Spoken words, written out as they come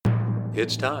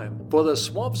It's time for the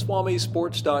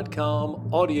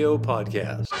SwampSwamiSports.com audio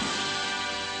podcast.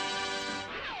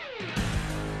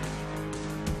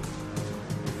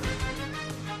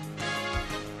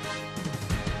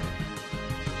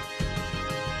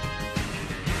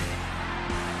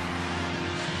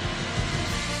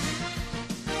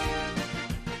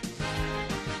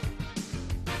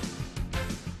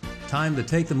 Time to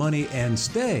take the money and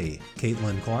stay,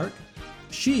 Caitlin Clark.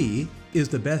 She is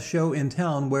the best show in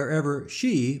town wherever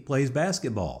she plays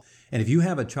basketball. And if you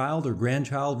have a child or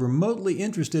grandchild remotely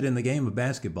interested in the game of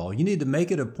basketball, you need to make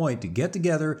it a point to get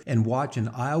together and watch an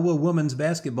Iowa women's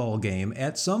basketball game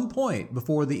at some point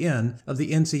before the end of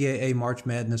the NCAA March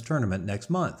Madness tournament next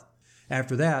month.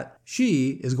 After that,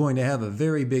 she is going to have a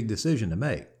very big decision to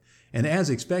make. And as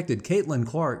expected, Caitlin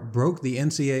Clark broke the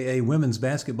NCAA women's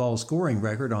basketball scoring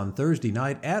record on Thursday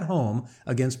night at home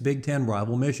against Big Ten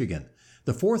rival Michigan.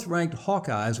 The fourth-ranked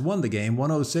Hawkeyes won the game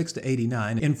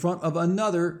 106-89 in front of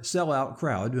another sellout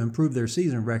crowd to improve their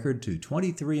season record to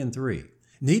 23-3.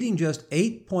 Needing just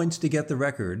 8 points to get the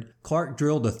record, Clark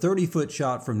drilled a 30-foot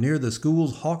shot from near the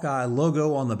school's Hawkeye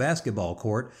logo on the basketball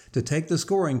court to take the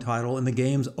scoring title in the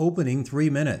game's opening 3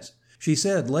 minutes. She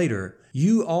said later,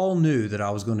 "You all knew that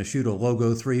I was going to shoot a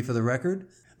logo 3 for the record."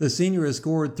 The senior has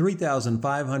scored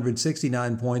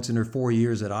 3,569 points in her 4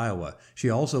 years at Iowa. She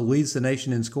also leads the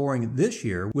nation in scoring this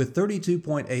year with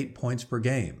 32.8 points per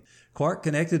game. Clark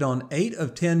connected on 8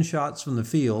 of 10 shots from the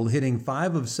field, hitting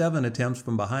 5 of 7 attempts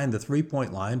from behind the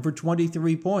three-point line for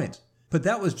 23 points. But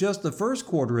that was just the first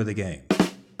quarter of the game.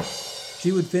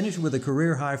 She would finish with a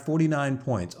career-high 49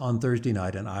 points on Thursday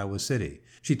night in Iowa City.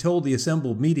 She told the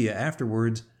assembled media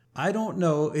afterwards, "I don't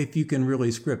know if you can really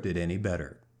script it any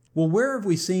better." Well, where have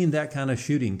we seen that kind of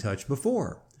shooting touch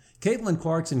before? Caitlin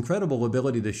Clark's incredible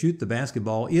ability to shoot the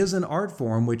basketball is an art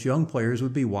form which young players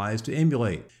would be wise to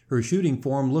emulate. Her shooting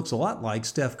form looks a lot like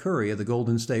Steph Curry of the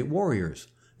Golden State Warriors.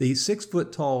 The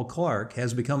 6-foot-tall Clark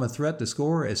has become a threat to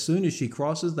score as soon as she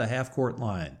crosses the half-court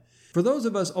line. For those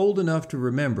of us old enough to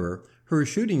remember, her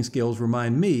shooting skills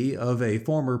remind me of a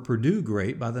former Purdue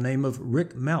great by the name of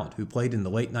Rick Mount, who played in the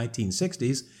late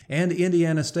 1960s, and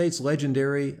Indiana State's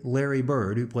legendary Larry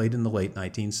Bird, who played in the late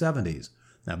 1970s.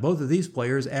 Now, both of these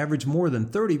players averaged more than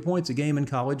 30 points a game in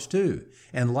college, too.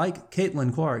 And like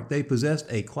Caitlin Clark, they possessed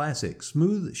a classic,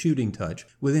 smooth shooting touch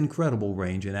with incredible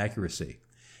range and accuracy.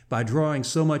 By drawing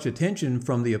so much attention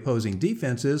from the opposing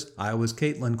defenses, Iowa's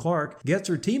Caitlin Clark gets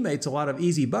her teammates a lot of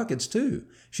easy buckets, too.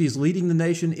 She's leading the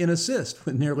nation in assists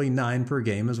with nearly 9 per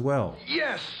game as well.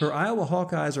 Yes! Her Iowa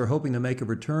Hawkeyes are hoping to make a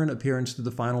return appearance to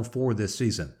the Final Four this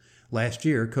season. Last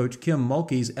year, Coach Kim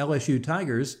Mulkey's LSU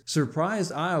Tigers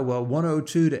surprised Iowa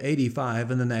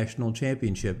 102-85 in the national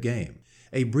championship game.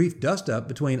 A brief dust-up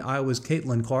between Iowa's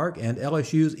Caitlin Clark and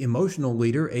LSU's emotional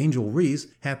leader Angel Reese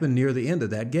happened near the end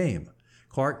of that game.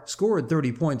 Clark scored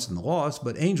 30 points in the loss,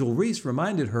 but Angel Reese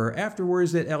reminded her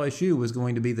afterwards that LSU was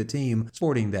going to be the team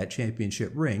sporting that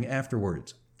championship ring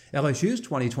afterwards. LSU's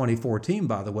 2024 team,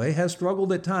 by the way, has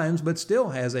struggled at times, but still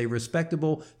has a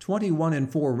respectable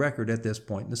 21-4 record at this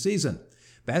point in the season.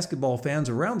 Basketball fans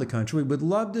around the country would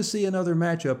love to see another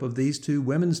matchup of these two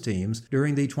women's teams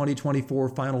during the 2024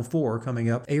 Final Four coming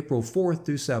up April 4th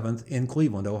through 7th in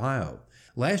Cleveland, Ohio.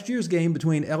 Last year's game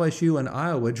between LSU and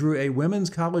Iowa drew a women's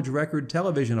college record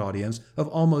television audience of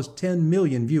almost 10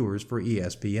 million viewers for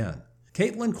ESPN.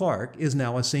 Caitlin Clark is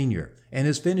now a senior and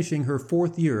is finishing her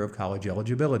 4th year of college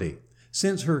eligibility.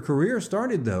 Since her career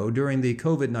started, though, during the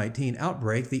COVID-19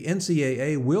 outbreak, the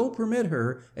NCAA will permit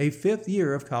her a 5th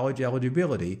year of college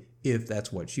eligibility if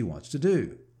that's what she wants to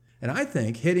do. And I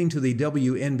think heading to the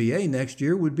WNBA next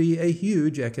year would be a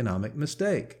huge economic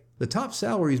mistake. The top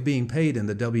salaries being paid in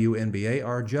the WNBA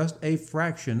are just a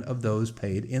fraction of those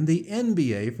paid in the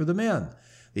NBA for the men.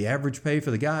 The average pay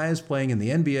for the guys playing in the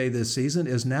NBA this season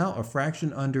is now a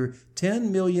fraction under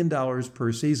 $10 million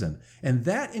per season, and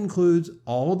that includes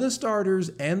all the starters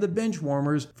and the bench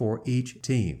warmers for each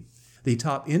team. The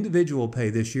top individual pay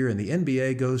this year in the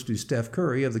NBA goes to Steph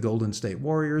Curry of the Golden State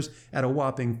Warriors at a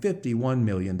whopping $51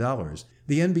 million.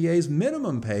 The NBA's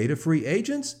minimum pay to free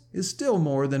agents is still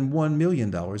more than $1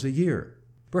 million a year.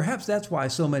 Perhaps that's why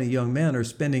so many young men are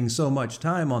spending so much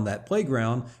time on that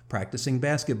playground practicing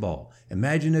basketball.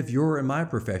 Imagine if your and my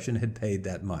profession had paid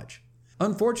that much.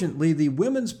 Unfortunately, the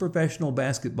Women's Professional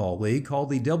Basketball League,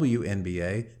 called the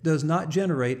WNBA, does not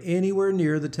generate anywhere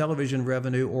near the television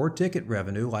revenue or ticket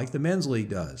revenue like the men's league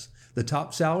does. The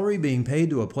top salary being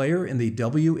paid to a player in the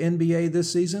WNBA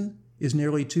this season is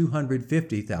nearly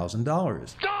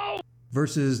 $250,000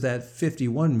 versus that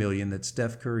 $51 million that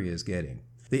Steph Curry is getting.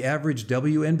 The average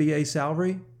WNBA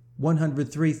salary,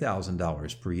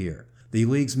 $103,000 per year. The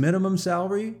league's minimum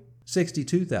salary,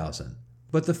 $62,000.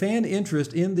 But the fan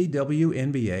interest in the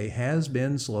WNBA has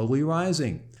been slowly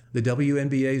rising. The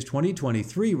WNBA's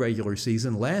 2023 regular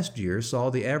season last year saw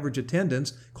the average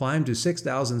attendance climb to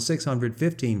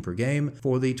 6,615 per game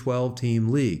for the 12-team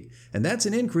league, and that's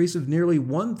an increase of nearly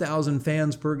 1,000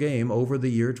 fans per game over the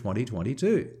year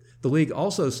 2022. The league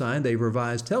also signed a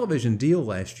revised television deal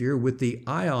last year with the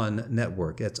ION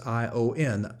network, that's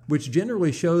ION, which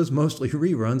generally shows mostly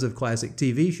reruns of classic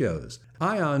TV shows.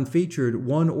 ION featured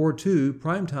 1 or 2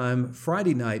 primetime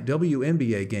Friday night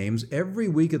WNBA games every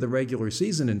week of the regular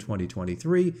season in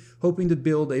 2023, hoping to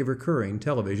build a recurring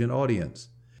television audience.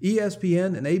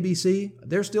 ESPN and ABC,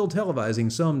 they're still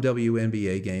televising some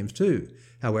WNBA games too.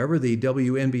 However, the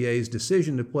WNBA's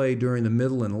decision to play during the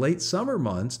middle and late summer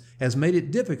months has made it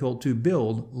difficult to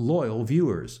build loyal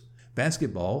viewers.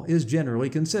 Basketball is generally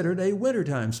considered a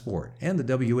wintertime sport, and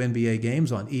the WNBA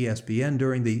games on ESPN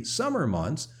during the summer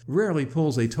months rarely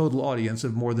pulls a total audience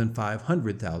of more than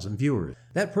 500,000 viewers.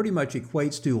 That pretty much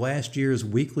equates to last year's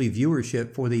weekly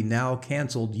viewership for the now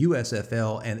canceled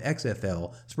USFL and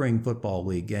XFL Spring Football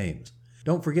League games.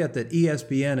 Don't forget that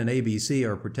ESPN and ABC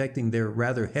are protecting their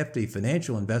rather hefty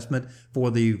financial investment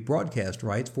for the broadcast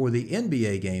rights for the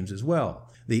NBA games as well.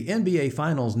 The NBA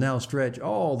Finals now stretch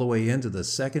all the way into the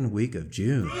second week of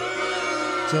June.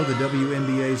 So the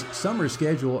WNBA's summer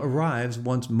schedule arrives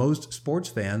once most sports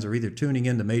fans are either tuning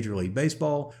into Major League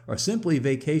Baseball or simply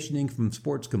vacationing from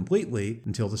sports completely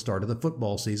until the start of the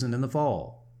football season in the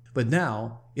fall. But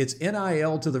now, it's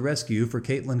NIL to the rescue for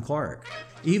Caitlin Clark.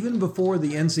 Even before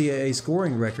the NCAA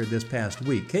scoring record this past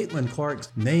week, Caitlin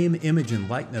Clark's name, image, and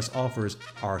likeness offers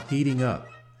are heating up.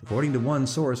 According to one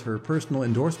source, her personal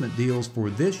endorsement deals for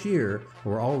this year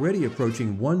were already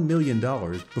approaching $1 million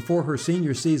before her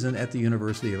senior season at the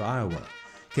University of Iowa.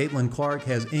 Caitlin Clark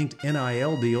has inked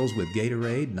NIL deals with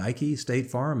Gatorade, Nike, State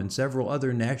Farm, and several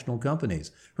other national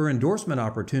companies. Her endorsement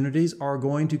opportunities are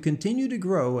going to continue to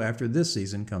grow after this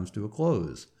season comes to a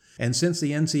close. And since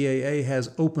the NCAA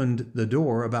has opened the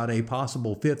door about a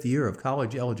possible 5th year of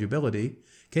college eligibility,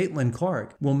 Caitlin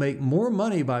Clark will make more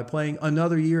money by playing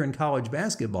another year in college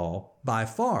basketball, by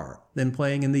far, than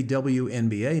playing in the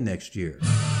WNBA next year.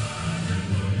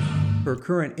 Her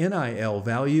current NIL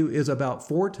value is about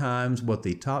 4 times what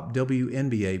the top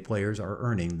WNBA players are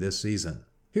earning this season.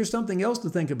 Here's something else to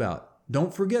think about.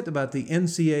 Don't forget about the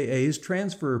NCAA's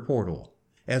transfer portal.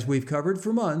 As we've covered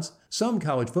for months, some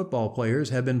college football players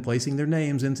have been placing their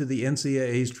names into the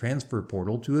NCAA's transfer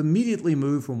portal to immediately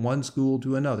move from one school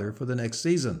to another for the next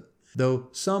season. Though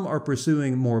some are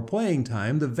pursuing more playing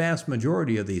time, the vast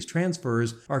majority of these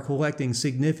transfers are collecting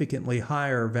significantly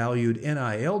higher valued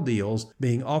NIL deals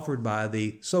being offered by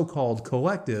the so-called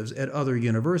collectives at other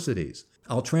universities.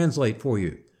 I'll translate for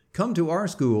you. Come to our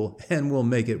school and we'll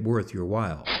make it worth your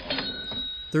while.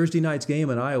 Thursday night's game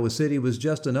in Iowa City was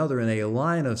just another in a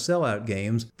line of sellout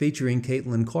games featuring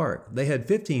Caitlin Clark. They had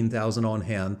 15,000 on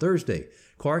hand Thursday.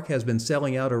 Clark has been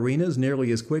selling out arenas nearly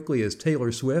as quickly as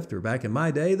Taylor Swift or, back in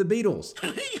my day, the Beatles.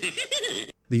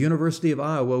 The University of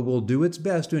Iowa will do its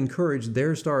best to encourage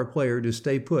their star player to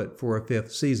stay put for a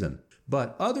 5th season.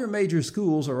 But other major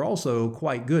schools are also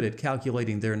quite good at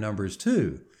calculating their numbers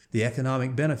too. The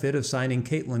economic benefit of signing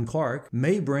Caitlin Clark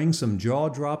may bring some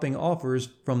jaw-dropping offers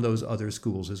from those other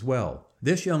schools as well.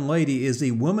 This young lady is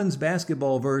the women's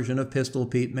basketball version of Pistol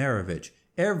Pete Maravich.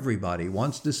 Everybody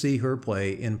wants to see her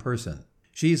play in person.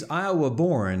 She's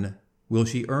Iowa-born. Will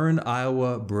she earn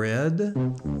Iowa bread?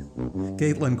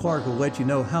 Caitlin Clark will let you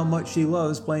know how much she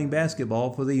loves playing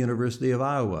basketball for the University of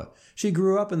Iowa. She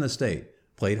grew up in the state,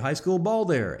 played high school ball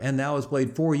there, and now has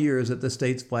played 4 years at the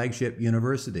state's flagship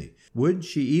university. Would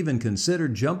she even consider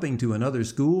jumping to another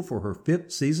school for her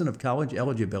 5th season of college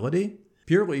eligibility?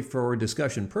 Purely for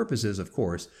discussion purposes, of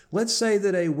course, let's say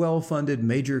that a well-funded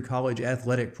major college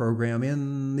athletic program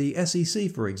in the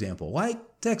SEC, for example, like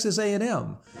Texas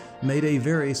A&M, made a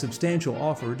very substantial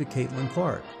offer to Caitlin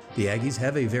Clark. The Aggies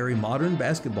have a very modern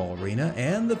basketball arena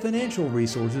and the financial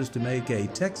resources to make a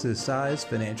Texas-sized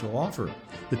financial offer.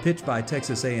 The pitch by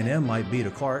Texas A&M might be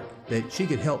to Clark that she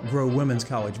could help grow women's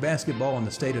college basketball in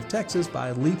the state of Texas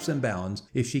by leaps and bounds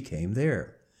if she came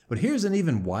there. But here's an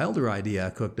even wilder idea I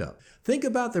cooked up. Think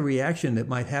about the reaction that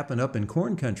might happen up in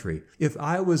corn country if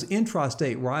Iowa's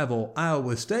intrastate rival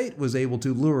Iowa State was able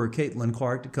to lure Caitlin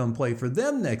Clark to come play for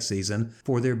them next season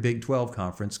for their Big 12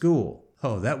 conference school.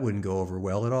 Oh, that wouldn't go over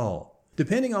well at all.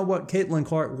 Depending on what Caitlin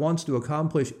Clark wants to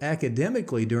accomplish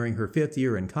academically during her 5th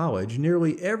year in college,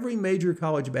 nearly every major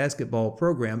college basketball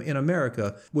program in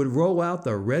America would roll out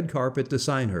the red carpet to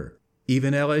sign her.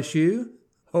 Even LSU?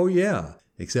 Oh yeah,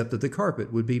 except that the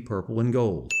carpet would be purple and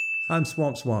gold. I'm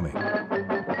Swamp Swami.